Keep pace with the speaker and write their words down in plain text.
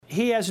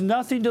he has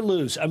nothing to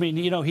lose. I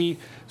mean,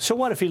 so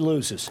what if he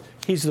loses?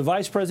 He's the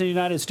vice president of the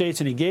United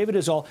States, and he gave it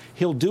his all.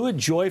 He'll do it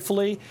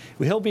joyfully.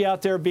 He'll be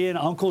out there being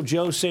Uncle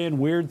Joe, saying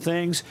weird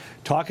things,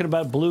 talking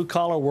about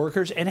blue-collar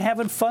workers, and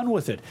having fun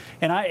with it.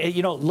 And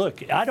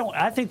look,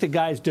 I think the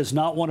guy does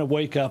not want to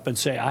wake up and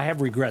say, I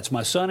have regrets.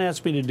 My son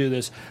asked me to do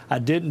this. I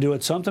didn't do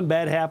it. Something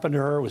bad happened to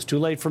her. It was too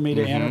late for me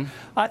to enter.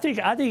 I think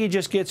he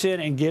just gets in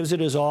and gives it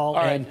his all,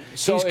 and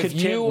so he's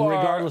content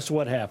regardless of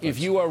what happens.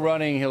 If you are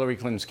running Hillary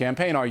Clinton's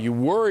campaign, are you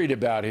worried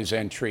about his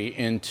entry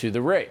into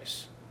the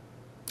race?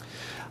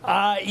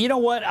 You know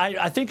what?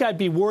 I think I'd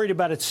be worried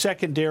about it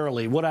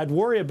secondarily. What I'd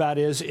worry about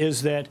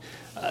is that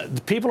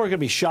the people are going to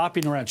be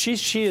shopping around.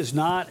 She is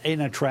not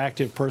an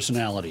attractive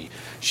personality.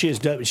 She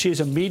is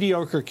a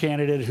mediocre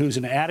candidate who's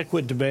an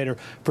adequate debater,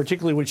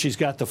 particularly when she's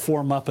got the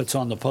four Muppets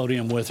on the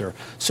podium with her.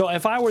 So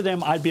if I were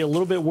them, I'd be a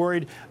little bit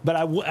worried.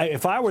 But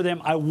if I were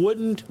them, I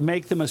wouldn't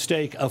make the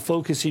mistake of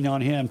focusing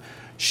on him.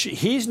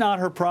 He's not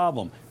her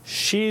problem.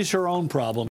 She's her own problem.